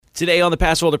Today on the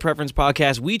Passholder Preference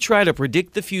Podcast, we try to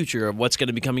predict the future of what's going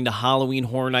to be coming to Halloween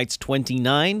Horror Nights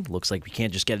 29. Looks like we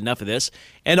can't just get enough of this.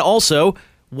 And also,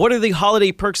 what are the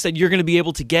holiday perks that you're going to be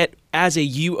able to get as a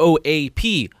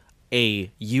UOAP?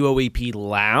 A UOAP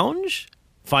lounge?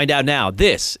 Find out now.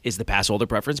 This is the Passholder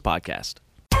Preference Podcast.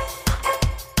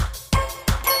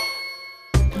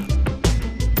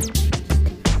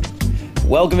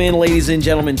 Welcome in, ladies and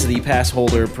gentlemen, to the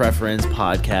Passholder Preference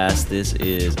Podcast. This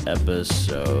is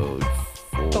episode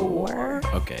 4.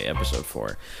 Okay, episode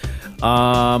 4.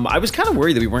 I was kind of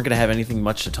worried that we weren't going to have anything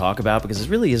much to talk about because there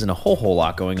really isn't a whole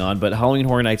lot going on, but Halloween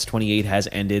Horror Nights 28 has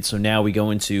ended, so now we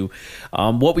go into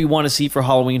what we want to see for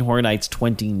Halloween Horror Nights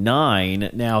 29.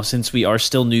 Now, since we are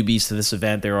still newbies to this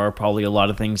event, there are probably a lot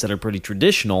of things that are pretty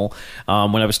traditional.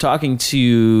 When I was talking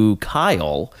to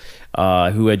Kyle,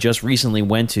 who had just recently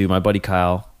went to, my buddy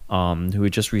Kyle, who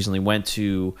had just recently went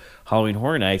to Halloween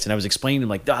Horror Nights, and I was explaining to him,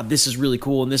 like, this is really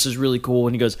cool, and this is really cool,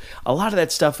 and he goes, a lot of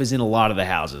that stuff is in a lot of the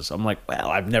houses. I'm like, well,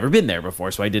 I've never been there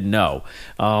before, so I didn't know.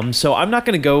 So I'm not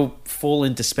going to go full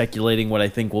into speculating what I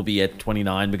think will be at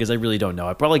 29, because I really don't know.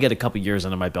 I probably get a couple years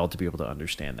under my belt to be able to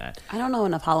understand that. I don't know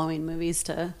enough Halloween movies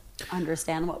to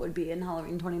understand what would be in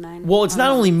Halloween 29. Well, it's not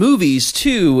only movies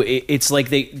too. It's like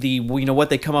what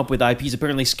they come up with IPs.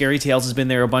 Apparently, Scary Tales has been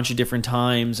there a bunch of different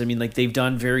times. I mean, like they've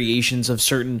done variations of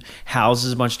certain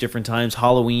houses a bunch of different times.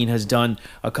 Halloween has done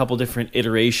a couple different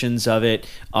iterations of it.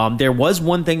 There was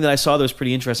one thing that I saw that was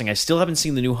pretty interesting. I still haven't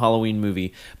seen the new Halloween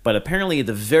movie, but apparently at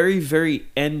the very, very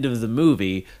end of the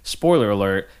movie, spoiler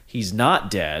alert, he's not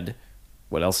dead.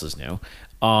 What else is new?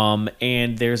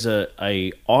 And there's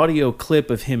a audio clip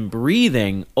of him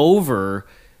breathing over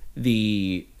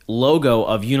the logo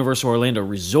of Universal Orlando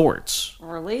Resorts.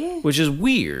 Really? Which is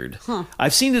weird. Huh.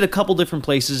 I've seen it a couple different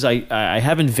places. I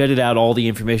haven't vetted out all the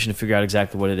information to figure out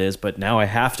exactly what it is, but now I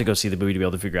have to go see the movie to be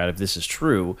able to figure out if this is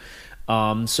true.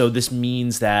 So this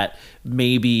means that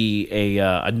maybe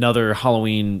another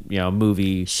Halloween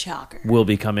movie Shocker. will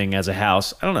be coming as a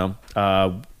house. I don't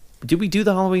know. Did we do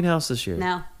the Halloween house this year?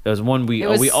 No. It was one we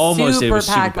almost did. It was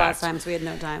super packed last time, so we had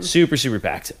no time. Super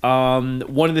packed.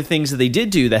 One of the things that they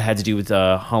did do that had to do with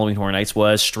Halloween Horror Nights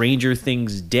was Stranger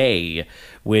Things Day,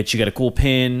 which you got a cool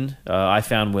pin. I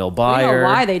found Will Byer. We know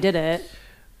why they did it.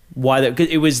 Why that?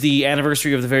 It was the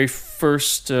anniversary of the very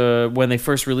first when they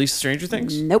first released Stranger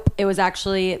Things. Nope, it was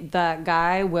actually the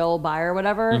guy Will Byer,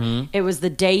 whatever. Mm-hmm. It was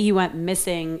the day he went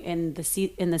missing in the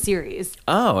series.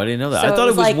 Oh, I didn't know that. So I thought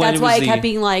it was like when that's it was why it kept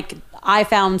being like I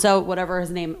found whatever his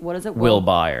name. What is it? Will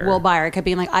Byer. Will Byer. It kept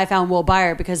being like I found Will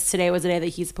Byer because today was the day that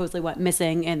he supposedly went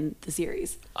missing in the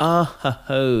series.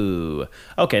 Oh,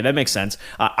 okay, that makes sense.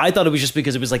 I thought it was just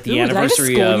because it was like the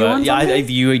anniversary did I just of.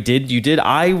 school You did.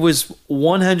 I was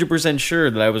 100%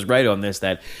 sure that I was right on this.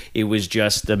 That it was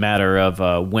just a matter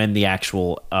of when the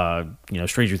actual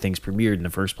Stranger Things premiered in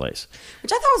the first place,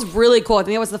 which I thought was really cool. I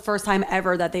think it was the first time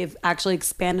ever that they've actually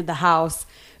expanded the house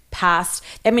past.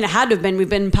 I mean, it had to have been. We've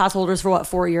been pass holders for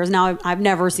 4 years now. I've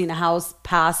never seen a house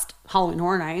past Halloween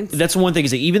Horror Nights. That's the one thing,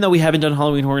 is that even though we haven't done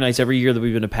Halloween Horror Nights every year that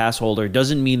we've been a pass holder,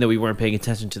 doesn't mean that we weren't paying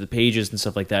attention to the pages and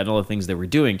stuff like that and all the things that we're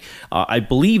doing. I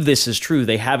believe this is true.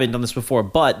 They haven't done this before,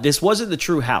 but this wasn't the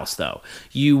true house, though.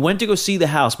 You went to go see the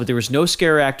house, but there was no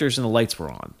scare actors and the lights were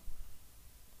on.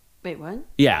 Wait, what?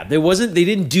 Yeah, there wasn't. They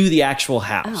didn't do the actual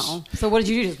house. Oh, so what did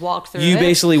you do? Just walk through it? You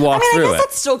basically walked through it. I guess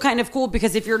that's still kind of cool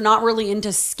because if you're not really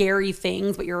into scary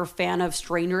things, but you're a fan of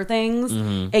Stranger Things,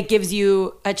 it gives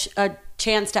you a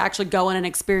chance to actually go in and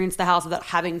experience the house without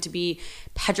having to be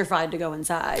petrified to go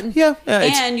inside. Yeah,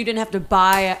 and you didn't have to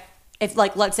buy. If,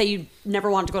 like, let's say you never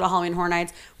wanted to go to Halloween Horror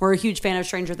Nights, were a huge fan of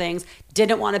Stranger Things,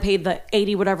 didn't want to pay the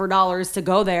 $80 whatever to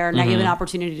go there, now you have an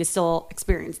opportunity to still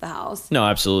experience the house. No,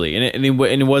 absolutely, and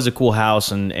it was a cool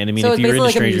house, and I mean, so if you're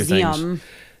into Stranger Things,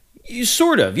 you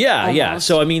sort of, yeah.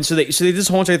 So I mean, so they did this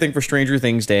whole entire thing for Stranger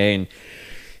Things Day, and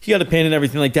he got a pin and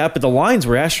everything like that, but the lines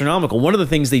were astronomical. One of the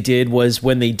things they did was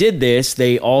when they did this,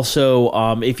 they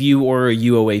also, if you were a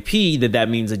UOAP, that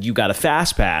means that you got a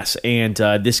fast pass. And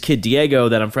this kid Diego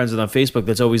that I'm friends with on Facebook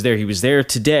that's always there, he was there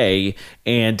today,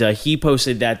 and he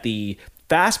posted that the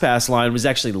fast pass line was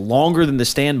actually longer than the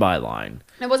standby line.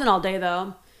 It wasn't all day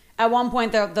though. At one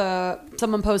point,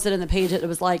 someone posted in the page that it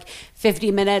was like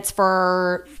 50 minutes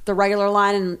for the regular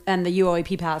line, and the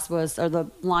UOAP pass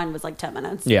the line was like 10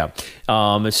 minutes. Yeah.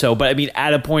 But I mean,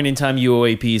 at a point in time,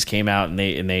 UOAPs came out and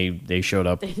they showed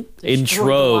up in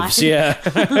troves. Yeah.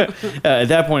 At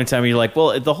that point in time, you're like,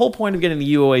 well, the whole point of getting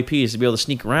the UOAP is to be able to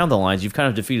sneak around the lines. You've kind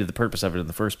of defeated the purpose of it in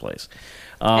the first place.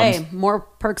 Hey, more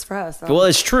perks for us. Well,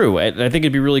 it's true. I think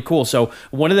it'd be really cool. So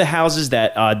one of the houses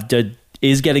that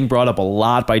is getting brought up a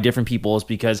lot by different people is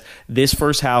because this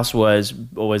first house was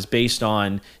based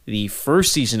on the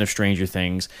first season of Stranger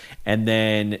Things, and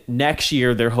then next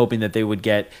year they're hoping that they would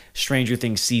get Stranger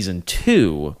Things season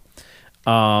 2.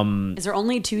 Is there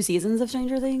only 2 seasons of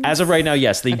Stranger Things? As of right now,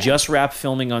 yes. They just wrapped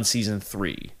filming on season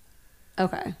 3.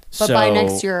 Okay. But by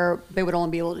next year, they would only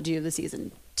be able to do the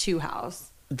season 2 house.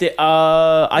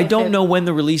 I don't know when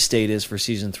the release date is for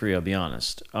season 3. I'll be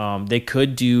honest. They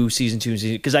could do season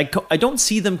 2 because I don't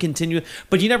see them continue.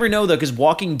 But you never know though, because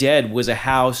Walking Dead was a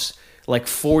house like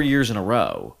 4 years in a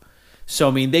row. So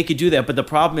I mean, they could do that. But the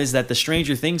problem is that the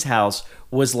Stranger Things house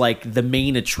was like the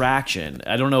main attraction.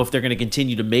 I don't know if they're going to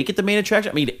continue to make it the main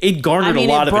attraction. I mean, it garnered a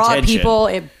lot of attention.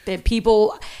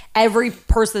 People, every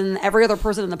other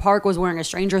person in the park was wearing a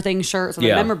Stranger Things shirt, so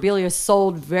the memorabilia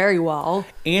sold very well.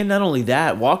 And not only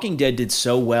that, Walking Dead did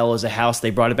so well as a house. They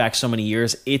brought it back so many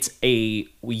years. It's a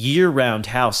year-round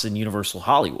house in Universal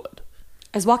Hollywood.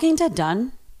 Is Walking Dead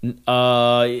done?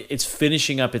 It's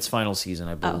finishing up its final season,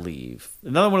 I believe.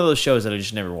 Another one of those shows that I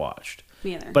just never watched.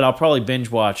 Me either. But I'll probably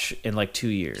binge watch in like 2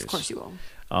 years. Of course you will.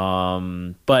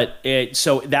 But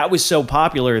so that was so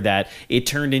popular that it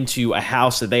turned into a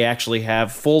house that they actually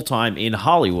have full time in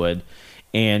Hollywood.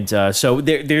 And so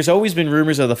there's always been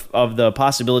rumors of the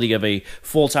possibility of a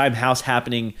full time house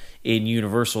happening in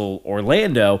Universal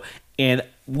Orlando, and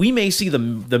we may see the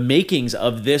makings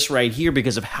of this right here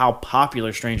because of how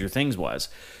popular Stranger Things was.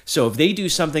 So if they do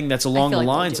something that's along the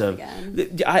lines of,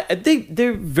 I think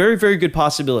they're very, very good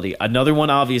possibility. Another one,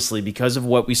 obviously, because of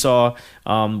what we saw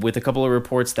with a couple of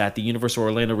reports that the Universal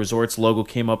Orlando Resorts logo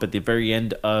came up at the very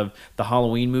end of the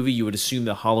Halloween movie, you would assume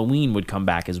that Halloween would come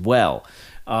back as well.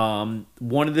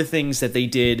 One of the things that they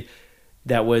did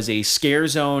that was a scare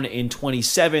zone in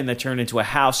 27 that turned into a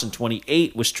house in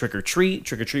 28 was Trick or Treat.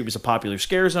 Trick or Treat was a popular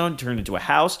scare zone, turned into a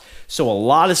house. So a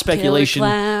lot of speculation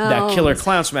that Killer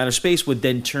Clowns from Outer Space would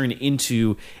then turn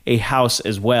into a house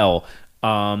as well.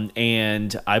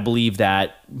 And I believe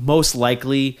that most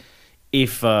likely,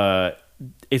 if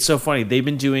it's so funny, they've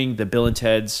been doing the Bill and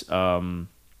Ted's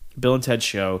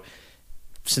show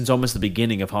since almost the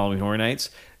beginning of Halloween Horror Nights.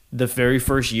 The very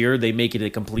first year they make it a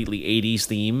completely 80s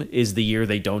theme is the year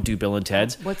they don't do Bill and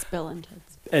Ted's. What's Bill and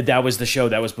Ted's? That was the show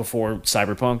that was before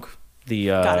Cyberpunk, the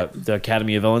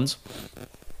Academy of Villains.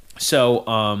 So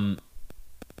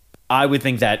I would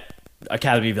think that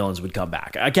Academy of Villains would come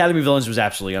back. Academy of Villains was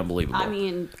absolutely unbelievable. I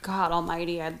mean, God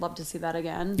almighty, I'd love to see that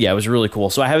again. Yeah, it was really cool.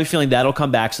 So I have a feeling that'll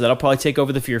come back. So that'll probably take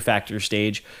over the Fear Factor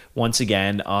stage once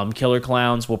again. Killer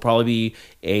Clowns will probably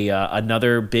be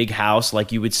another big house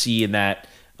like you would see in that.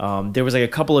 There was like a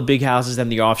couple of big houses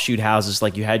and the offshoot houses,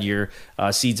 like you had your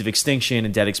Seeds of Extinction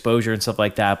and Dead Exposure and stuff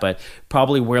like that. But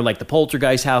probably where like the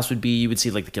Poltergeist house would be, you would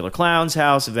see like the Killer Clowns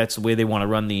house, if that's the way they want to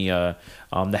run the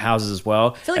houses as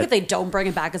well. I feel like if they don't bring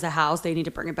it back as a house, they need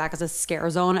to bring it back as a scare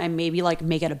zone and maybe like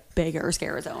make it a bigger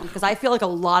scare zone. Because I feel like a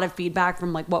lot of feedback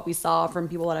from like what we saw from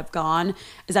people that have gone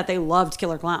is that they loved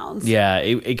Killer Clowns. Yeah,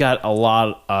 it got a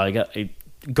lot. It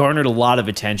garnered a lot of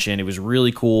attention. It was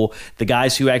really cool. The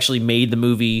guys who actually made the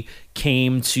movie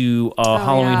came to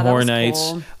Halloween Horror Nights,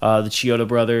 cool. The Chiodo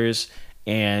brothers,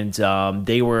 and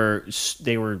they were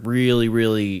really,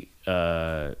 really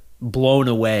blown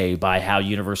away by how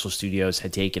Universal Studios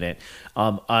had taken it.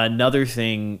 Another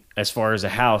thing, as far as a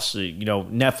house,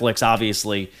 Netflix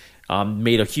obviously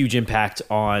made a huge impact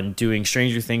on doing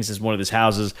Stranger Things as one of his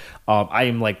houses. I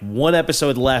am like one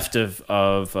episode left of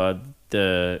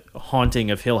the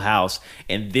Haunting of Hill House,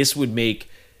 and this would make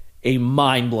a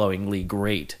mind-blowingly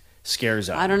great scare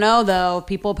zone. I don't know though.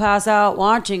 People pass out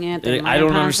watching it. I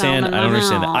don't understand.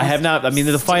 I have not. I mean,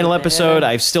 the final episode,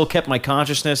 I've still kept my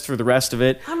consciousness through the rest of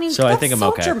it. I mean, so I think I'm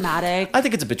okay. Dramatic. I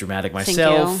think it's a bit dramatic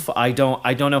myself. I don't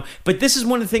know. But this is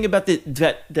one of the things about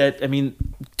that. I mean,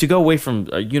 to go away from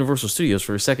Universal Studios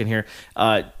for a second here,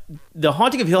 the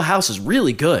Haunting of Hill House is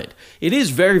really good. It is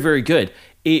very, very good.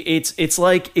 It's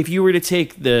like if you were to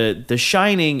take the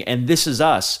Shining and This Is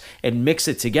Us and mix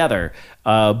it together.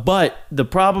 But the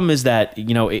problem is that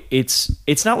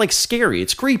it's not like scary.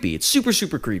 It's creepy. It's super,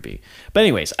 super creepy. But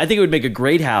anyways, I think it would make a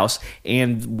great house.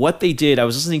 And what they did, I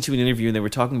was listening to an interview and they were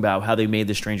talking about how they made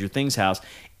the Stranger Things house.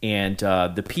 And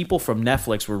the people from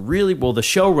Netflix were really, the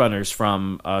showrunners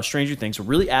from Stranger Things were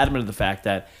really adamant of the fact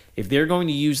that if they're going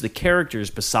to use the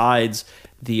characters besides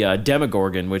the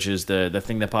Demogorgon, which is the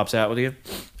thing that pops out with you,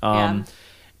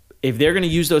 if they're going to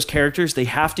use those characters, they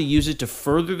have to use it to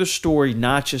further the story,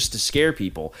 not just to scare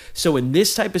people. So in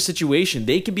this type of situation,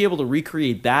 they can be able to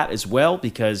recreate that as well,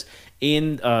 because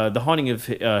in The Haunting of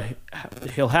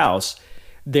Hill House,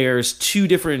 there's two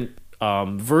different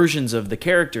versions of the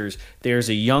characters. There's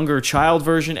a younger child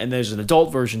version and there's an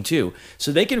adult version too.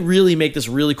 So they can really make this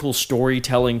really cool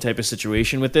storytelling type of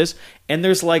situation with this. And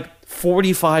there's like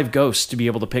 45 ghosts to be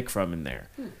able to pick from in there.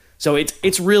 So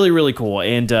it's really, really cool.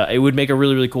 And it would make a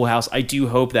really, really cool house. I do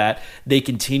hope that they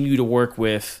continue to work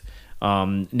with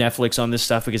Netflix on this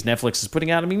stuff, because Netflix is putting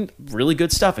out, really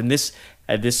good stuff. And this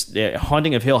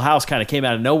Haunting of Hill House kind of came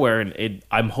out of nowhere, and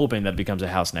I'm hoping that becomes a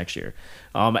house next year.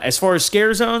 As far as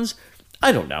scare zones,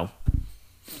 I don't know.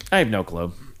 I have no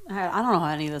clue. I don't know how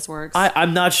any of this works.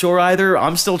 I'm not sure either.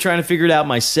 I'm still trying to figure it out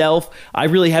myself. I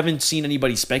really haven't seen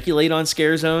anybody speculate on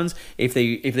scare zones. If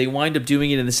they wind up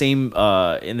doing it in the same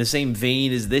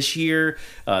vein as this year,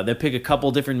 they'll pick a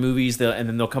couple different movies, and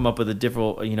then they'll come up with a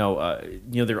different,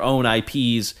 their own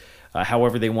IPs.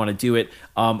 However they want to do it.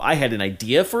 I had an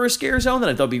idea for a scare zone that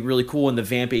I thought would be really cool in the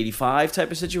Vamp 85 type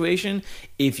of situation.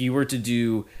 If you were to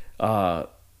do,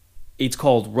 it's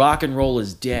called Rock and Roll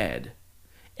is Dead.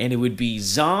 And it would be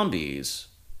zombies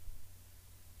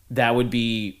that would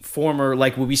be former,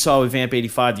 like what we saw with Vamp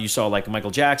 85, you saw like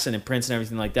Michael Jackson and Prince and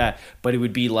everything like that. But it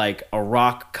would be like a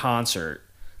rock concert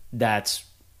that's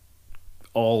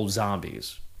all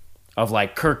zombies. Of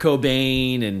like Kurt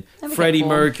Cobain and Freddie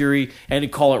Mercury, and to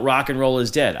call it Rock and Roll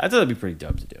is Dead. I thought that'd be pretty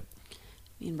dope to do.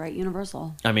 Right,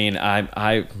 Universal.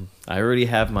 I already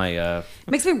have my it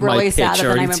makes me really sad that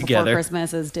The Nightmare Before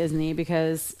Christmas is Disney,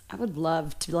 because I would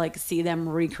love to like see them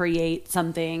recreate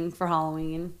something for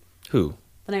Halloween. Who?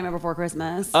 The Nightmare Before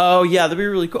Christmas. Oh yeah, that'd be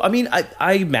really cool.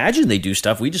 I imagine they do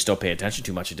stuff. We just don't pay attention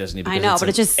too much at Disney. I know, but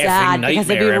it's just sad because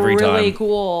it'd be really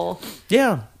cool.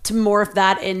 Yeah. To morph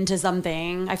that into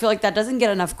something. I feel like that doesn't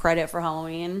get enough credit for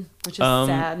Halloween, which is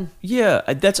sad. Yeah,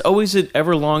 that's always an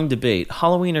ever-long debate.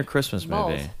 Halloween or Christmas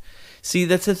movie? Both. See,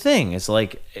 that's the thing. It's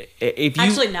like, if you...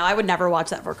 Actually, no, I would never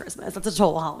watch that for Christmas. That's a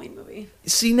total Halloween movie.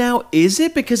 See, now, is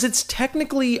it? Because it's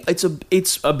technically,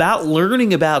 it's about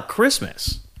learning about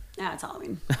Christmas. Yeah, it's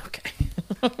Halloween. Okay.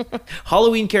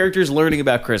 Halloween characters learning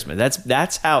about Christmas.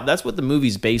 That's what the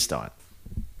movie's based on.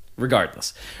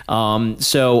 Regardless.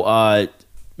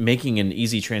 Making an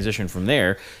easy transition from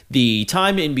there, the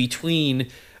time in between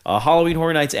Halloween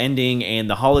Horror Nights ending and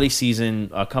the holiday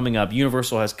season coming up,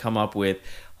 Universal has come up with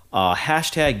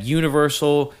hashtag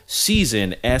Universal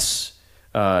Season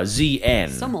SZN.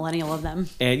 So millennial of them.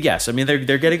 And yes,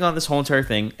 they're getting on this whole entire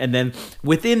thing, and then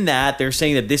within that, they're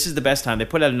saying that this is the best time. They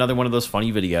put out another one of those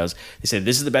funny videos. They said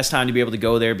this is the best time to be able to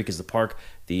go there because the park,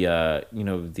 the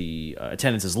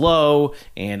attendance is low,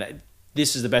 and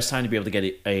this is the best time to be able to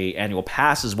get a annual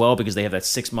pass as well, because they have that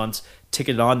 6 months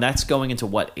ticketed on. That's going into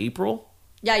what, April?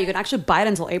 Yeah, you can actually buy it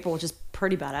until April, which is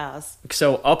pretty badass.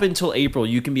 So up until April,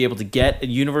 you can be able to get a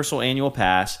Universal annual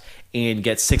pass and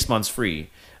get 6 months free,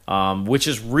 which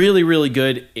is really, really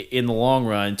good in the long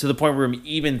run, to the point where I'm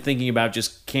even thinking about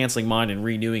just canceling mine and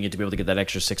renewing it to be able to get that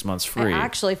extra 6 months free. I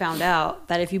actually found out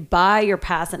that if you buy your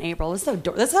pass in April, this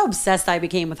is how obsessed I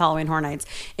became with Halloween Horror Nights.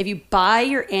 If you buy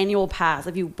your annual pass,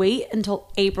 if you wait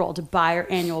until April to buy your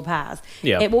annual pass,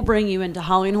 it will bring you into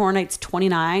Halloween Horror Nights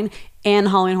 29 and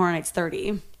Halloween Horror Nights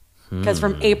 30. Because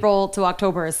from April to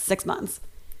October is 6 months.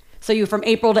 So you from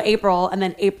April to April, and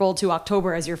then April to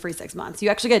October is your free 6 months. You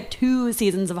actually get 2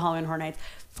 seasons of Halloween Horror Nights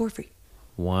for free.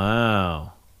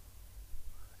 Wow.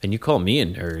 And you call me a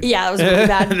nerd. Yeah, that was really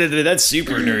bad. That's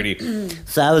super nerdy.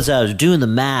 So I was doing the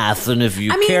math, and if you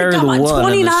carry the one...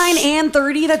 29 and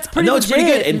 30, that's pretty legit. No, it's pretty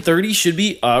good. And 30 should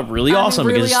be really awesome,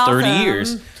 because it's 30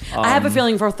 years. I have a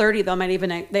feeling for 30, though,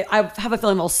 I have a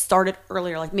feeling they'll start it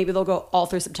earlier. Like maybe they'll go all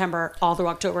through September, all through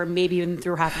October, maybe even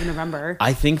through half of November.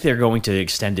 I think they're going to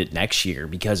extend it next year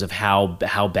because of how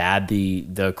bad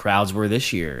the crowds were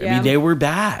this year. Yeah. They were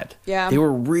bad. Yeah. They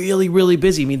were really, really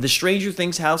busy. The Stranger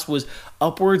Things house was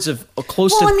upwards of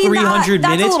close to 300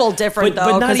 minutes. That's a little different,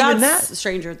 though, but not even that's that.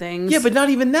 Stranger Things. Yeah, but not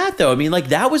even that, though.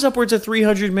 That was upwards of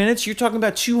 300 minutes. You're talking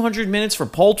about 200 minutes for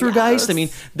Poltergeist.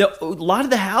 Yes. A lot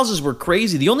of the houses were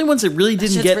crazy. The only ones that really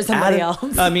didn't get for somebody else.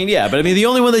 The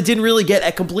only one that didn't really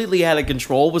get completely out of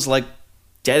control was like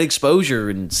Dead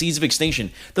Exposure and Seeds of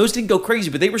Extinction. Those didn't go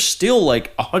crazy, but they were still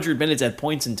like 100 minutes at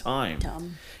points in time.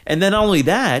 Dumb. And then not only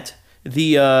that,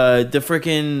 the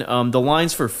freaking the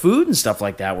lines for food and stuff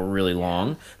like that were really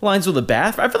long. Lines with the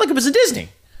bath. I feel like it was a Disney.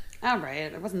 All right,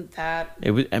 it wasn't that.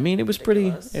 It was. It was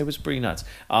ridiculous. It was pretty nuts.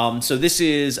 So this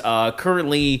is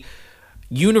currently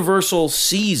Universal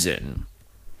Season.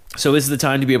 So this is the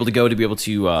time to be able to go, to be able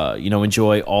to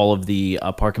enjoy all of the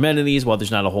park amenities. While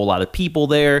there's not a whole lot of people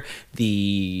there,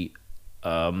 the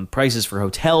prices for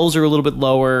hotels are a little bit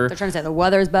lower. They're trying to say the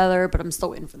weather's better, but I'm still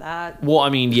waiting for that. Well, I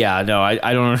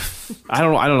don't I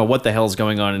don't know what the hell's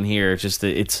going on in here. It's just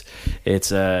it's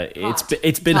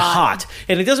been hot,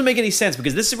 and it doesn't make any sense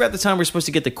because this is about the time we're supposed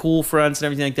to get the cool fronts and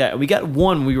everything like that. We got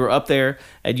one when we were up there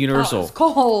at Universal. It was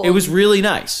cold. It was really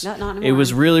nice. Not anymore. It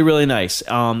was really, really nice.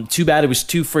 Too bad it was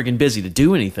too freaking busy to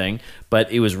do anything,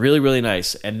 but it was really, really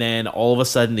nice. And then all of a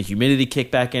sudden the humidity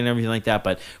kicked back in and everything like that.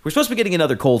 But we're supposed to be getting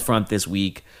another cold front this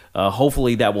week.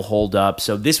 Hopefully that will hold up.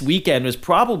 So this weekend was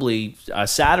probably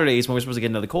Saturdays when we're supposed to get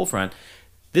another cold front.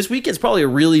 This weekend's probably a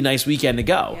really nice weekend to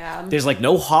go. Yeah. There's like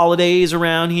no holidays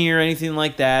around here or anything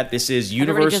like that. This is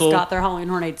Universal. Everybody just got their Halloween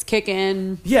Horror Nights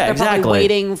kicking. Yeah, They're exactly. probably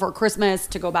waiting for Christmas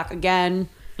to go back again.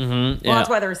 Mm-hmm, Well, that's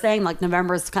why they're saying like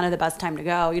November is kind of the best time to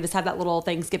go. You just have that little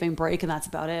Thanksgiving break, and that's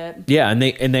about it. Yeah, and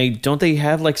they don't they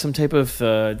have like some type of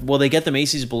they get the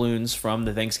Macy's balloons from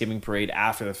the Thanksgiving parade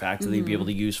after the fact that they'd be able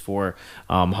to use for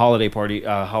holiday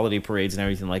parades and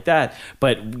everything like that.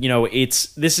 But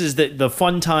this is the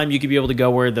fun time you could be able to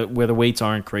go where the waits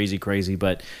aren't crazy.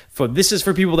 But this is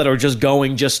for people that are just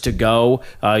going just to go.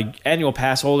 Annual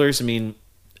pass holders. I mean,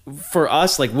 for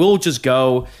us, like we'll just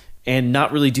go and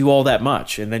not really do all that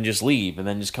much, and then just leave, and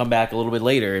then just come back a little bit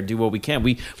later and do what we can.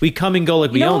 We come and go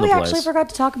like we own the place. We actually forgot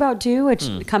to talk about too, which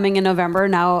coming in November.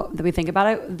 Now that we think about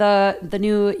it, the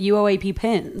new UOAP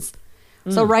pins.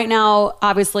 So right now,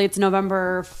 obviously, it's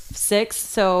November 6th.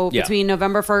 So between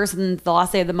November 1st and the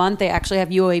last day of the month, they actually have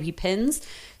UOAP pins.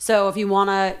 So if you want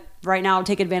to right now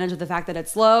take advantage of the fact that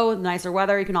it's slow, nicer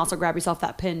weather, you can also grab yourself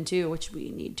that pin too, which we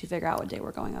need to figure out what day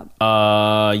we're going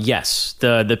up. Yes.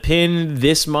 The pin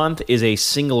this month is a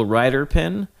single rider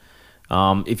pin.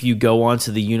 If you go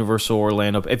onto the Universal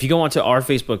Orlando, if you go onto our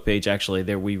Facebook page, actually,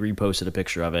 there we reposted a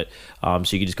picture of it. So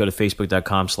you can just go to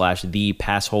facebook.com/the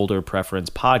Passholder Preference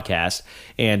Podcast,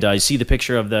 and you see the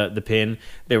picture of the pin.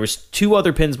 There was 2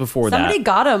 other pins before Somebody that.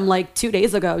 got them like 2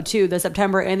 days ago too, the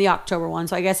September and the October one.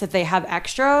 So I guess if they have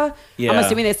extra, I'm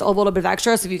assuming they still have a little bit of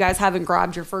extra. So if you guys haven't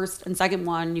grabbed your first and second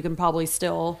one, you can probably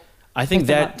still. I think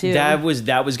that was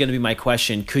going to be my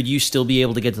question. Could you still be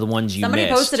able to get to the ones you Somebody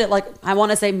missed? posted it like I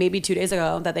want to say maybe 2 days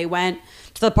ago that they went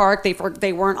to the park.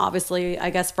 They weren't obviously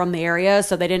I guess from the area,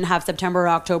 so they didn't have September or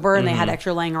October, and they had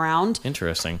extra laying around.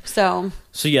 Interesting. So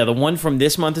yeah, the one from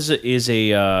this month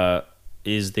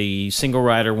is the single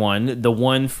rider one. The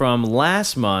one from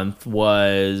last month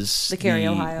was the Cary,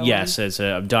 Ohio. Yes,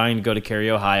 I'm dying to go to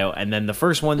Cary, Ohio. And then the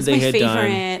first one that they had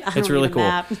done, it's really cool.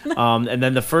 And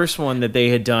then the first one that they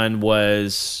had done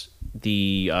was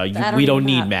the we don't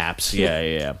need maps.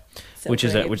 Yeah. So which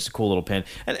is a cool little pin,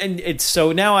 and it's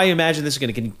so now I imagine this is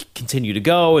going to continue to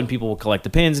go, and people will collect the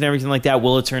pins and everything like that.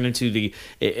 Will it turn into the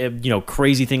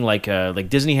crazy thing like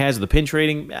Disney has the pin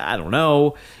trading? I don't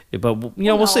know, but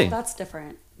we'll see. That's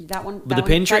different. That one, the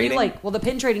pin trading, the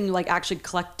pin trading, you actually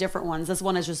collect different ones. This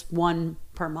one is just one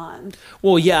per month.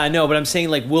 Well, yeah, I know, but I'm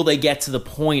saying will they get to the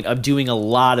point of doing a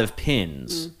lot of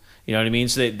pins? You know what I mean?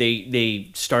 So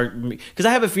they start, because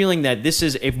I have a feeling that this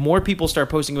is, if more people start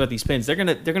posting about these pins, they're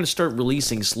gonna start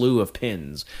releasing slew of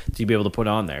pins to be able to put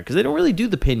on there, because they don't really do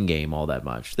the pin game all that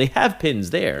much. They have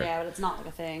pins there. Yeah, but it's not like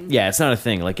a thing. Yeah, it's not a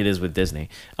thing like it is with Disney.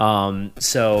 So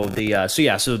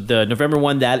the November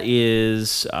one, that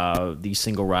is the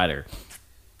single rider.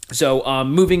 So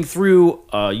moving through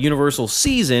Universal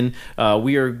season,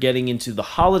 we are getting into the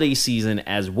holiday season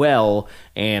as well,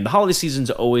 and the holiday season's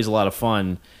always a lot of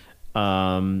fun.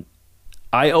 I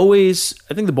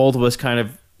think the both of us kind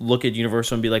of look at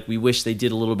Universal and be like, we wish they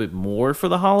did a little bit more for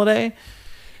the holiday.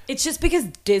 It's just because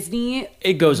Disney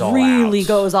goes all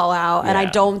out. And I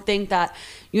don't think that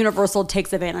Universal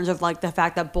takes advantage of the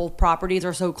fact that both properties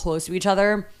are so close to each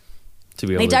other.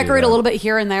 They decorate a little bit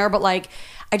here and there, but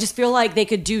I just feel like they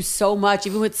could do so much,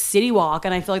 even with City Walk,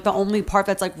 and I feel like the only part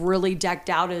that's really decked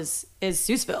out is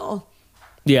Seussville.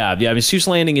 Yeah. I mean, Seuss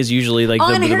Landing is usually the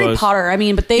Harry most... Potter. I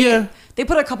mean, but they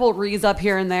put a couple of wreaths up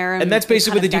here and there, and that's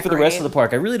basically what they do for the rest of the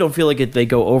park. I really don't feel like they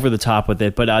go over the top with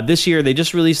it, but this year they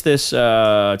just released this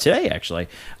today, actually,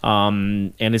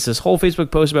 and it's this whole Facebook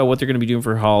post about what they're going to be doing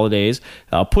for holidays.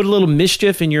 Put a little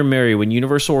mischief in your merry when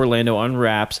Universal Orlando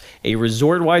unwraps a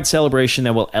resort-wide celebration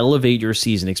that will elevate your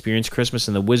season. Experience Christmas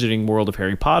in the wizarding world of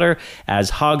Harry Potter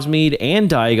as Hogsmeade and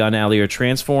Diagon Alley are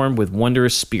transformed with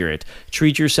wondrous spirit.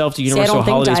 Treat yourself to Universal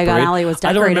Holidays Parade. Alley was decorated.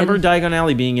 I don't remember Diagon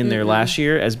Alley being in there last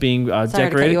year as being Sorry decorated.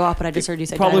 to cut you off, but I just heard you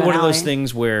say probably Diagon one of those Alley.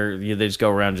 things where they just go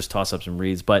around and just toss up some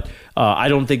wreaths, but I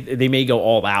don't think they may go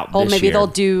all out. Oh, this maybe year. they'll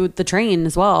do the train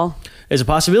as well. There's a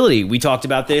possibility. We talked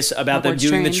about this, about them Hogwarts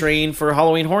doing train. the train for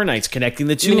Halloween Horror Nights, connecting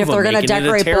the two of them. If they're going to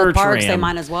decorate both parks, tram. they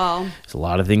might as well. There's a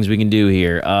lot of things we can do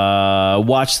here.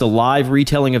 Watch the live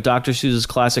retelling of Dr. Seuss's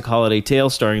classic holiday tale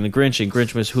starring the Grinch and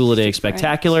Grinchmas Hula Day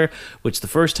Spectacular, which the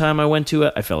first time I went to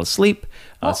it, I fell asleep.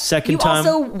 Second you time,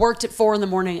 also worked at 4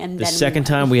 a.m. and the then second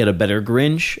time we had a better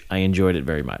Grinch. I enjoyed it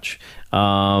very much.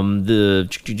 Come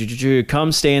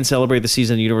stay and celebrate the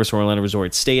season at Universal Orlando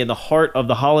Resort. Stay in the heart of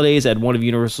the holidays at one of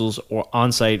Universal's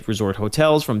on-site resort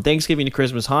hotels. From Thanksgiving to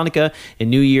Christmas, Hanukkah, and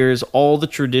New Year's, all the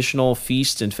traditional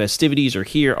feasts and festivities are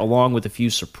here, along with a few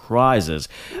surprises.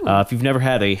 If you've never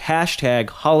had a hashtag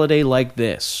holiday like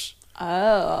this.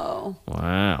 Oh.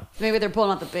 Wow. Maybe they're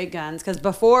pulling out the big guns, because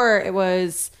before it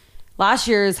was... Last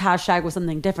year's hashtag was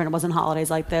something different. It wasn't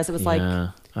holidays like this. It was like...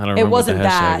 I don't remember it wasn't what the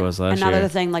hashtag that. was last Another year.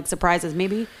 thing, like surprises.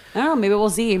 Maybe, I don't know. Maybe we'll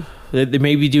see. They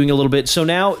may be doing a little bit. So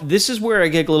now this is where I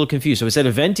get a little confused. So it said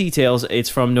event details. It's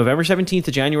from November 17th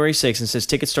to January 6th and says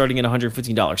tickets starting at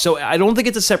 $115. So I don't think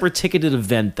it's a separate ticketed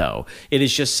event, though. It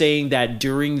is just saying that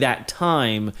during that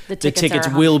time, the tickets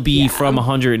will be from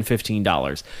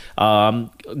 $115.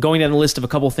 Going down the list of a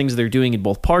couple of things they're doing in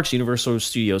both parks, Universal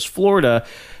Studios Florida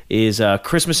is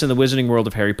Christmas in the Wizarding World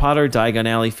of Harry Potter. Diagon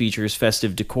Alley features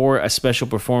festive decor, a special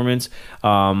performance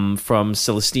from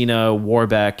Celestina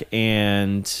Warbeck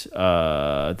and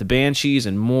the Banshees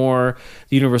and more.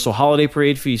 The Universal Holiday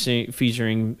Parade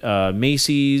featuring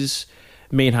Macy's.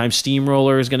 Mannheim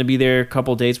Steamroller is going to be there a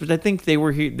couple of dates, but I think they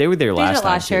were here. They were there last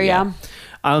time. Last year, yeah.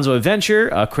 Islands of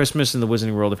Adventure, Christmas in the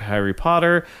Wizarding World of Harry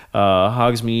Potter,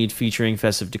 Hogsmeade featuring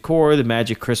festive decor, the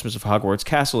Magic Christmas of Hogwarts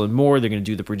Castle, and more. They're going to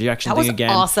do the projection thing again.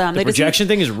 Awesome. The projection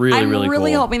thing is really, really cool. I'm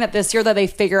really hoping that this year that they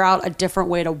figure out a different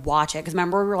way to watch it. Because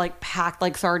remember, we were like packed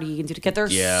like sardines. You had to get there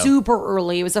super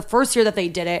early. It was the first year that they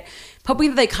did it. Hoping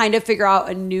that they kind of figure out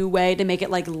a new way to make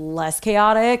it like less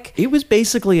chaotic. It was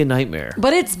basically a nightmare.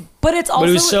 But it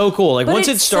was so cool. Like once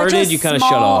it started, you kind of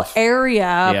shut off.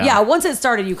 Area. Yeah, once it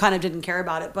started, you kind of didn't care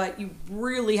about it, but you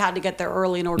really had to get there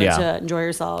early in order to enjoy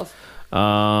yourself.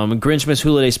 Grinchmas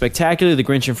Holiday Spectacular, the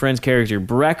Grinch and Friends character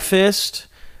breakfast.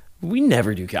 We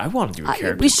never do. I want to do a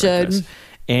character breakfast. We should.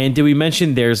 And did we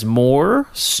mention there's more?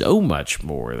 So much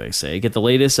more, they say. Get the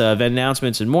latest event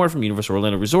announcements and more from Universal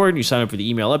Orlando Resort. You sign up for the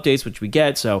email updates, which we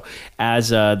get. So as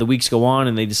the weeks go on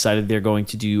and they decided they're going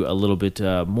to do a little bit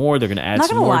more, they're going to add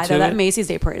some more to it. Not going to lie, though, that Macy's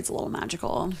Day Parade is a little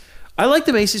magical. I like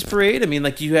the Macy's Parade. I mean,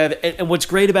 like you have... And what's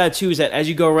great about it, too, is that as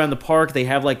you go around the park, they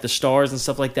have, like, the stars and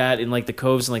stuff like that in, like, the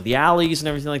coves and, like, the alleys and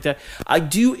everything like that. I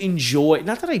do enjoy...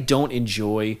 Not that I don't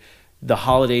enjoy the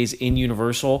holidays in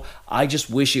Universal. I just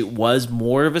wish it was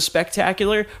more of a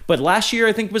spectacular. But last year,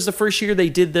 I think, was the first year they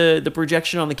did the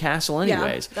projection on the castle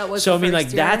anyways. Yeah, that was so, the I mean, like,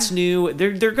 first year. that's new.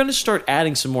 They're going to start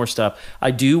adding some more stuff.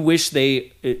 I do wish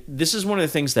this is one of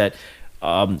the things that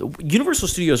Universal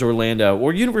Studios Orlando,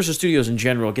 or Universal Studios in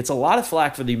general, gets a lot of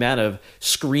flack for the amount of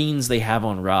screens they have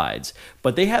on rides.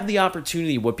 But they have the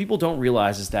opportunity. What people don't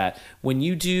realize is that when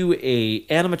you do a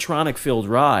animatronic-filled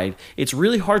ride, it's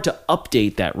really hard to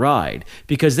update that ride,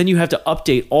 because then you have to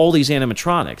update all these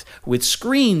animatronics. With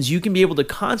screens, you can be able to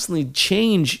constantly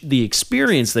change the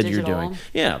experience that you're doing.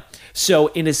 Yeah. So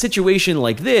in a situation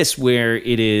like this, where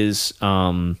it is...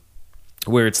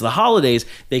 where it's the holidays,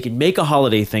 they can make a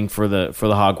holiday thing for the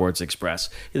Hogwarts Express.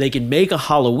 They can make a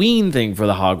Halloween thing for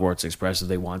the Hogwarts Express if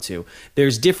they want to.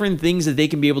 There's different things that they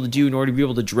can be able to do in order to be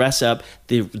able to dress up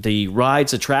the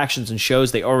rides, attractions, and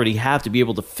shows they already have to be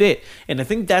able to fit. And I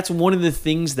think that's one of the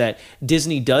things that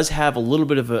Disney does have a little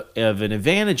bit of an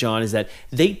advantage on, is that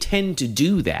they tend to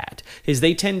do that. Is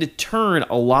they tend to turn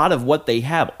a lot of what they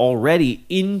have already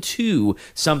into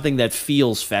something that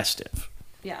feels festive.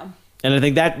 Yeah. And I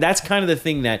think that's kind of the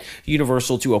thing that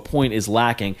Universal, to a point, is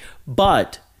lacking.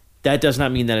 But that does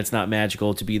not mean that it's not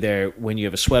magical to be there when you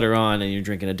have a sweater on and you're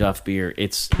drinking a Duff beer.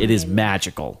 It is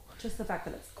magical. Just the fact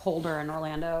that it's colder in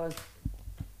Orlando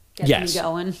gets me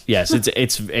going. Yes,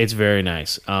 it's very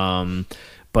nice.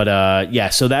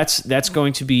 So that's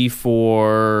going to be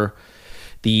for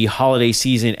the holiday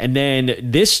season. And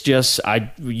then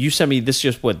you sent me this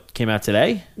just what came out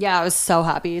today? Yeah, I was so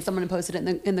happy. Someone posted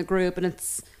it in the group, and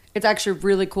it's actually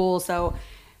really cool. So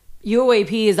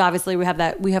UOAP is obviously, we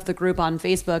have the group on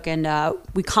Facebook, and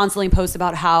we constantly post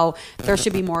about how there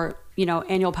should be more,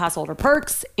 annual pass holder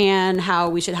perks, and how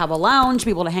we should have a lounge,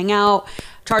 people to hang out,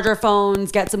 charge our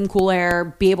phones, get some cool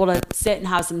air, be able to sit and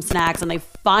have some snacks. And they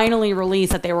finally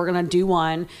released that they were going to do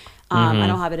one. I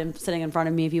don't have it sitting in front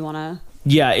of me if you want to.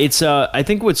 Yeah, it's I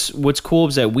think what's cool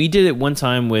is that we did it one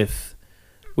time with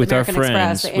our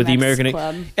friends, Express, with the American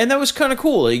Club. And that was kind of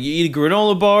cool. You eat a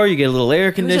granola bar, you get a little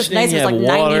air conditioning, it was just nice. you It was have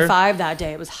like water. 95 that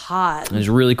day. It was hot. It was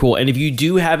really cool. And if you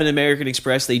do have an American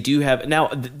Express, they do have...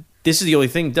 Now, this is the only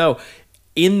thing, though.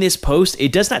 In this post,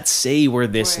 it does not say where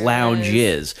this lounge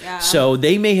is. Yeah. So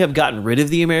they may have gotten rid of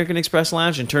the American Express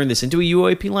lounge and turned this into a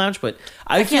UOAP lounge, but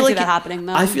I feel can't like see that happening,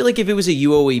 though. I feel like if it was a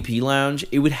UOAP lounge,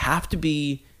 it would have to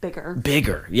be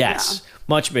bigger. Yes,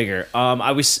 much bigger.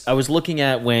 I was looking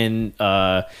at when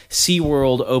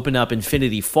SeaWorld opened up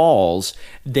Infinity Falls.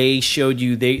 They showed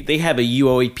you they have a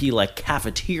UOAP like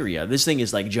cafeteria. This thing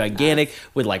is like gigantic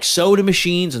with like soda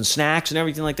machines and snacks and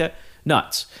everything like that.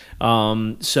 Nuts.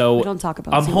 So we don't talk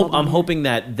about I'm hoping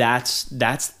that's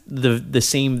the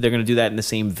same. They're going to do that in the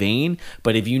same vein.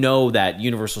 But if you know that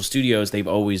Universal Studios, they've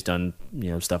always done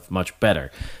stuff much better.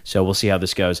 So we'll see how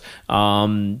this goes.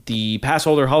 The pass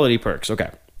holder holiday perks. Okay.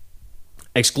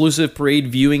 Exclusive parade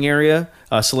viewing area,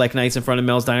 select nights in front of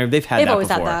Mel's Diner. They've always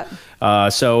before. had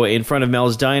that. So in front of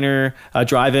Mel's Diner,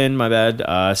 drive-in, my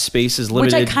bad, space is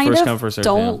limited. Which I kind first of come, first served,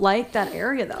 don't like that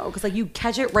area, though, because like you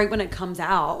catch it right when it comes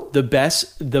out. The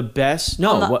best.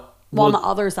 No, on the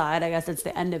other side, I guess it's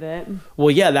the end of it.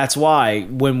 Well, yeah, that's why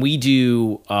when we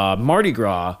do Mardi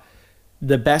Gras,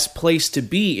 the best place to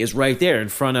be is right there in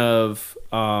front of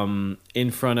what do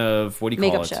you call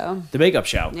Makeup it? show. The makeup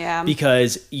show. Yeah.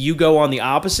 Because you go on the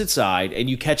opposite side and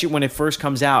you catch it when it first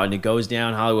comes out and it goes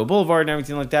down Hollywood Boulevard and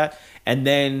everything like that. And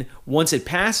then once it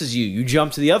passes you, you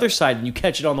jump to the other side and you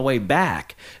catch it on the way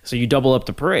back. So you double up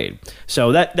the parade.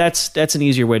 So that's an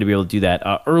easier way to be able to do that.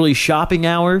 Early shopping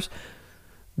hours.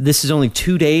 This is only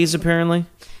 2 days apparently.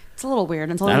 It's a little weird.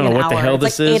 It's only I don't know an what hour. the hell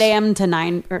it's this like is. 8 a.m. to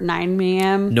 9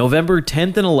 a.m. November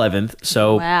 10th and 11th.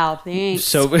 So wow, thanks.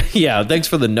 So yeah, thanks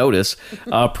for the notice.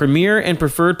 Premier and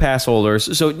preferred pass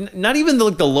holders. So not even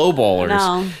the low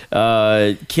ballers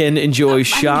can enjoy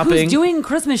shopping. Who's doing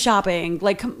Christmas shopping?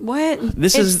 Like what?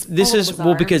 This is bizarre.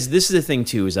 well, because this is the thing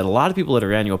too, is that a lot of people that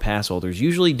are annual pass holders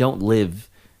usually don't live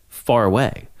far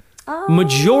away.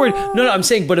 Majority, no, I'm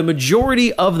saying, but a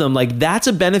majority of them, like that's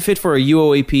a benefit for a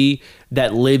UOAP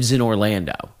that lives in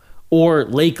Orlando or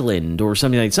Lakeland or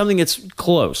something that's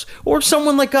close, or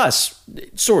someone like us,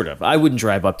 sort of. I wouldn't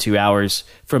drive up 2 hours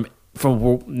from.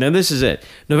 Now this is it,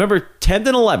 November 10th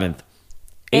and 11th,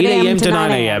 8 a.m. to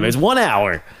 9 a.m. It's 1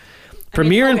 hour.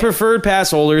 Premier and preferred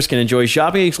pass holders can enjoy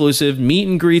shopping exclusive meet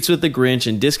and greets with the Grinch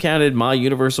and discounted My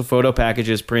Universal photo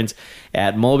packages prints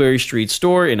at Mulberry Street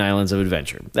store in Islands of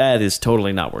Adventure. That is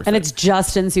totally not worth it. And it's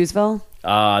just in Seussville?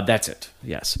 That's it.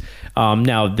 Yes.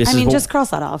 Now this is just cross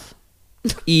that off.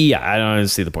 Yeah, I don't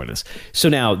see the point of this. So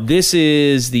now this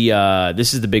is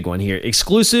the big one here.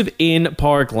 Exclusive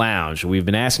in-park lounge. We've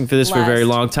been asking for this for a very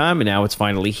long time, and now it's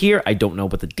finally here. I don't know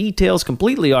what the details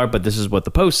completely are, but this is what the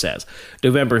post says.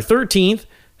 November 13th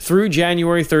through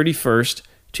January 31st,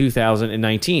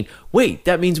 2019. Wait,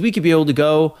 that means we could be able to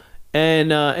go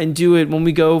and do it when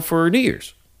we go for New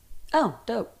Year's. Oh,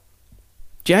 dope.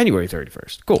 January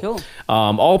 31st. Cool.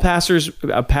 All pass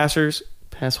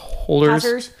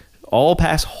holders. All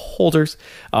pass holders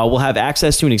will have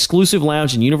access to an exclusive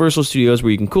lounge in Universal Studios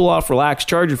where you can cool off, relax,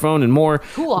 charge your phone, and more.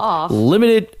 Cool off?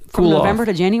 Limited cool From off. November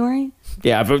to January?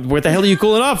 Yeah, but what the hell are you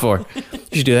cooling off for? You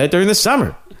should do that during the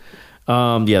summer.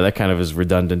 Yeah, that kind of is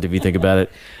redundant if you think about it.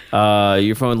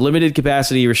 Your phone, limited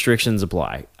capacity restrictions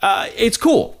apply. It's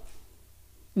cool.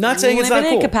 Not saying it's not cool.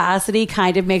 Limited capacity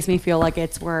kind of makes me feel like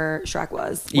it's where Shrek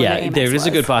was. Yeah, there is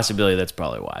a good possibility that's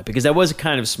probably why. Because that was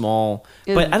kind of small.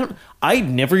 But I'd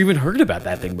never even heard about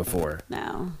that thing before.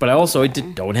 No. But I also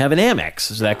don't have an Amex.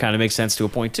 So that kind of makes sense to a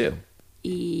point too.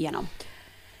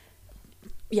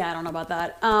 Yeah, I don't know about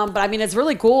that. But I mean, it's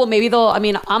really cool. Maybe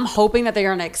I'm hoping that they're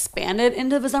going to expand it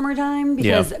into the summertime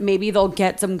because maybe they'll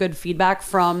get some good feedback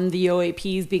from the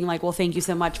OAPs being like, well, thank you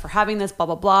so much for having this, blah,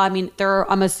 blah, blah. I mean,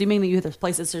 I'm assuming that there's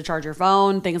places to charge your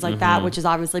phone, things like that, which is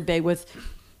obviously big with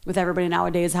everybody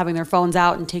nowadays having their phones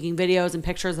out and taking videos and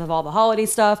pictures of all the holiday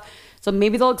stuff. So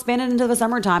maybe they'll expand it into the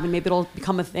summertime and maybe it'll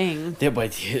become a thing. Yeah,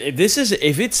 but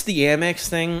if it's the Amex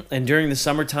thing and during the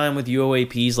summertime with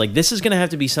UOAPs, like this is going to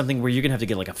have to be something where you're going to have to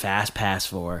get like a fast pass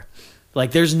for.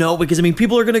 Like because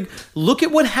people are going to look at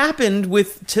what happened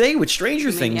with today with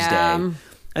Stranger Things Day.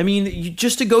 I mean,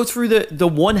 just to go through the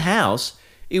one house,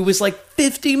 it was like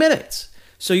 50 minutes.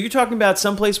 So you're talking about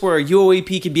someplace where a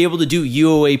UOAP can be able to do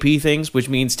UOAP things, which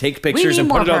means take pictures and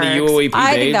put it on the UOAP page.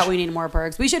 I think that we need more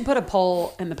perks. We should put a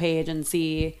poll in the page and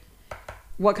see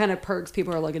what kind of perks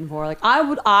people are looking for. Like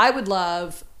I would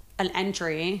love an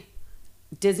entry.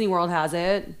 Disney World has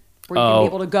it. Where you can be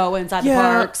able to go inside the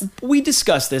parks. We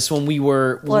discussed this when we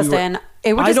were...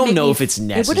 I don't know if it's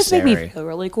necessary. It would just make me feel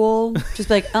really cool. Just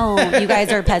be like, oh, you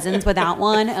guys are peasants without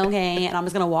one? Okay. And I'm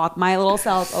just going to walk my little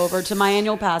self over to my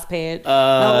annual pass page,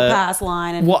 my little pass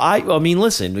line. And I mean,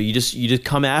 listen, you just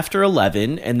come after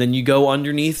 11 and then you go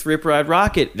underneath Rip Ride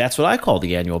Rocket. That's what I call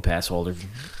the annual pass holder.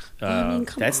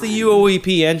 That's the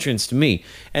UOAP entrance to me.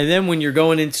 And then when you're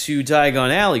going into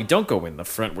Diagon Alley, don't go in the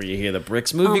front where you hear the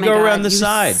bricks move. You go around the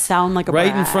side. Sound like a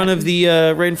right brat. in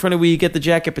front of where you get the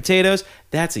jacket potatoes.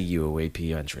 That's a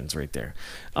UOAP entrance right there.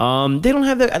 They don't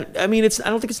have that. I mean, I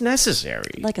don't think it's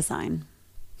necessary. Like a sign.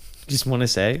 Just want to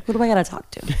say, who do I gotta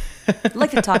talk to? I'd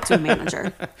like to talk to a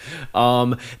manager.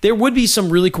 There would be some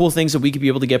really cool things that we could be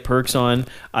able to get perks on.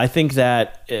 I think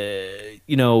that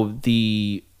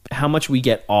how much we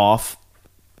get off,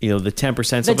 the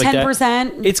 10%, stuff like that.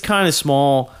 10%. It's kind of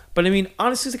small, but I mean,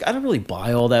 honestly, I don't really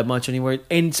buy all that much anywhere,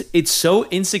 and it's so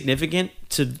insignificant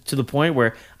to the point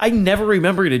where I never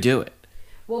remember to do it.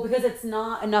 Well, because it's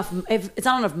not enough. If it's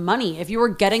not enough money. If you were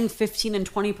getting 15 and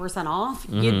 20% off,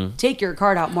 you'd take your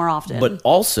card out more often. But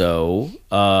also,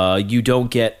 you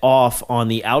don't get off on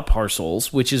the out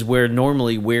parcels, which is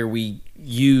normally where we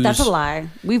use. That's a lie.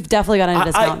 We've definitely got a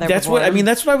discount there. That's before.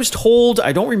 That's what I was told.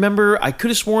 I don't remember. I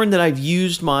could have sworn that I've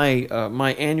used my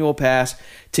my annual pass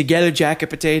to get a jacket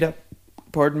potato.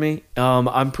 Pardon me.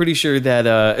 I'm pretty sure that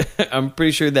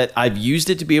I've used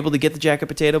it to be able to get the jacket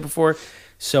potato before.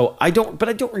 So I don't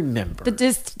remember. The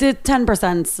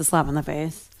 10% is a slap in the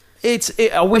face.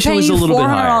 I wish it was a little bit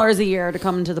higher. $400 a year to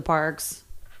come to the parks.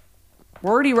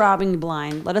 We're already robbing you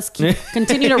blind. Let us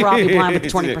continue to rob you blind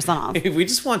with 20% off. We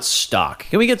just want stock.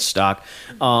 Can we get stock?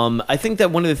 I think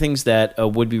that one of the things that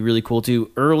would be really cool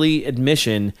too, early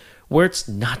admission, where it's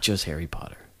not just Harry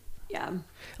Potter. Yeah.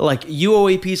 Like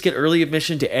UOAPs get early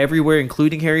admission to everywhere,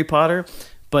 including Harry Potter,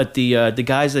 but the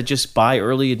guys that just buy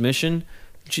early admission,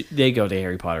 they go to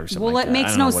Harry Potter or something. Well, like it that.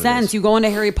 makes no sense. You go into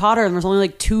Harry Potter and there's only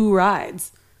like 2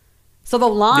 rides. So the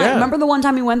line, remember the one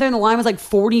time we went there and the line was like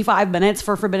 45 minutes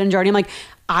for Forbidden Journey? I'm like,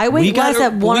 I wait less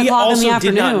at 1 o'clock in the afternoon. We also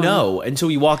did not know until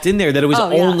we walked in there that it was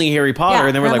only Harry Potter.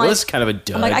 And then we're like, well, this is kind of a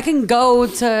dud. I'm like, I can go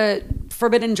to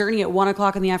Forbidden Journey at 1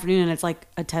 o'clock in the afternoon and it's like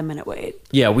a 10-minute wait.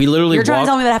 Yeah, we literally You're trying to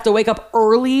tell me that I have to wake up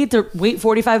early to wait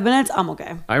 45 minutes? I'm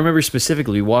okay. I remember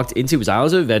specifically, we walked into, it was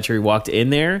Islands of Adventure, we walked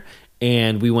in there,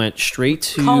 and we went straight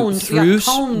to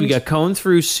we got coned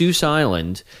through Seuss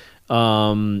Island,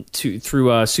 through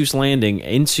Seuss Landing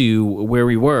into where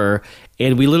we were,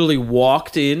 and we literally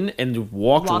walked in and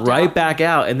walked right out. Back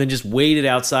out, and then just waited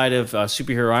outside of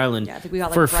Superhero Island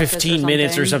for 15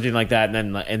 minutes or something like that,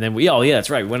 and then we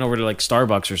that's right, we went over to like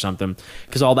Starbucks or something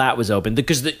because all that was open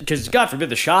because God forbid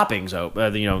the shopping's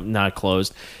open, not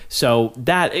closed. So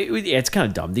it's kind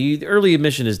of dumb. The early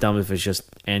admission is dumb if it's just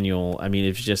annual. I mean,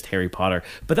 if it's just Harry Potter,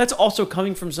 but that's also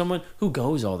coming from someone who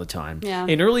goes all the time. Yeah.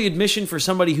 An early admission for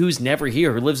somebody who's never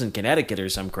here, who lives in Connecticut or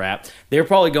some crap, they're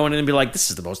probably going in and be like, this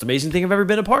is the most amazing thing I've ever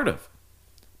been a part of.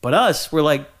 But us, we're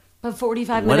like, but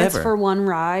 45 minutes for one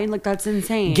ride, like that's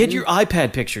insane. Get your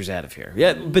iPad pictures out of here.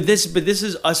 Yeah, but this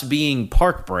is us being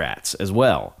park brats as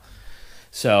well.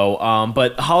 So,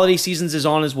 but holiday seasons is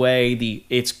on its way.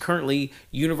 It's currently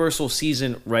Universal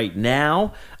season right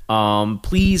now.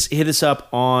 Please hit us up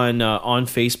on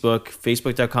Facebook,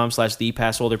 facebook.com/the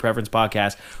Passholder Preference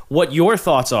Podcast, what your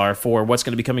thoughts are for what's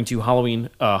going to be coming to Halloween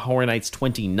Horror Nights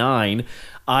 29.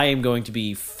 I am going to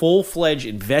be full-fledged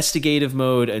investigative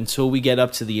mode until we get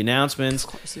up to the announcements. Of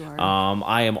course you are.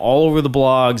 I am all over the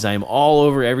blogs. I am all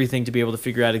over everything to be able to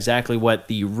figure out exactly what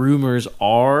the rumors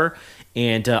are.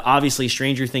 And obviously,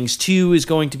 Stranger Things 2 is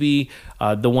going to be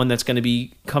the one that's going to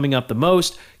be coming up the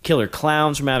most. Killer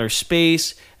Clowns from Outer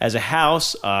Space as a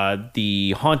house.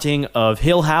 The Haunting of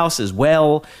Hill House as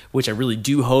well, which I really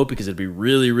do hope because it'd be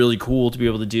really, really cool to be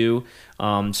able to do.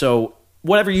 So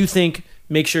whatever you think,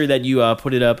 make sure that you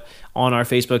put it up on our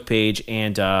Facebook page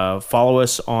and follow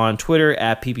us on Twitter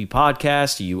at PP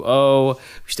Podcast, UO.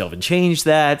 We still haven't changed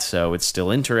that, so it's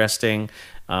still interesting.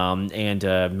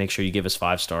 And make sure you give us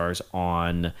 5 stars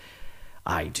on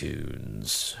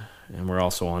iTunes. And we're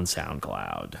also on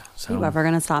SoundCloud. So, are you ever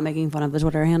going to stop making fun of the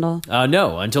Twitter handle?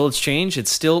 No, until it's changed.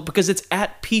 It's still, because it's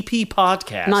at PP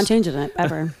Podcast. I'm not changing it,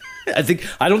 ever.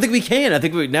 I don't think we can. I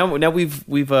think now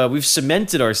we've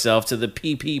cemented ourselves to the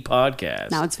PP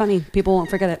Podcast. Now it's funny. People won't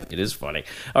forget it. It is funny.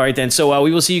 All right, then. So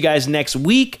we will see you guys next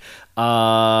week.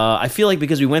 I feel like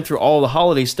because we went through all the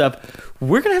holiday stuff,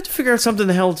 we're gonna have to figure out something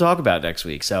the hell to talk about next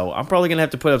week. So I'm probably gonna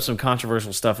have to put up some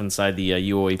controversial stuff inside the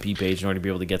UOAP page in order to be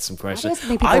able to get some questions.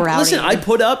 Listen, I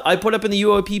put up in the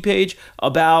UOAP page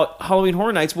about Halloween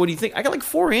Horror Nights. What do you think? I got like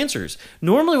 4 answers.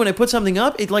 Normally, when I put something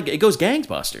up, it goes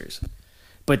gangbusters.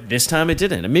 But this time it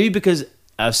didn't. And maybe because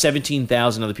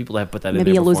 17,000 other people have put that in there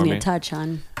before me. Maybe you're losing your touch,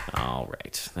 hon. All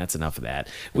right. That's enough of that.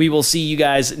 We will see you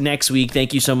guys next week.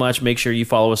 Thank you so much. Make sure you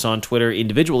follow us on Twitter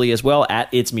individually as well, at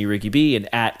It's Me Ricky B and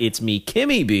at It's Me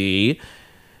Kimmy B.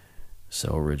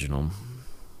 So original.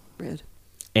 Rude.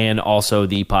 and also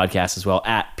the podcast as well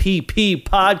at PP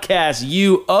Podcast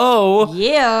UO.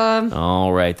 Yeah.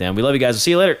 All right, then. We love you guys. We'll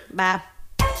see you later. Bye.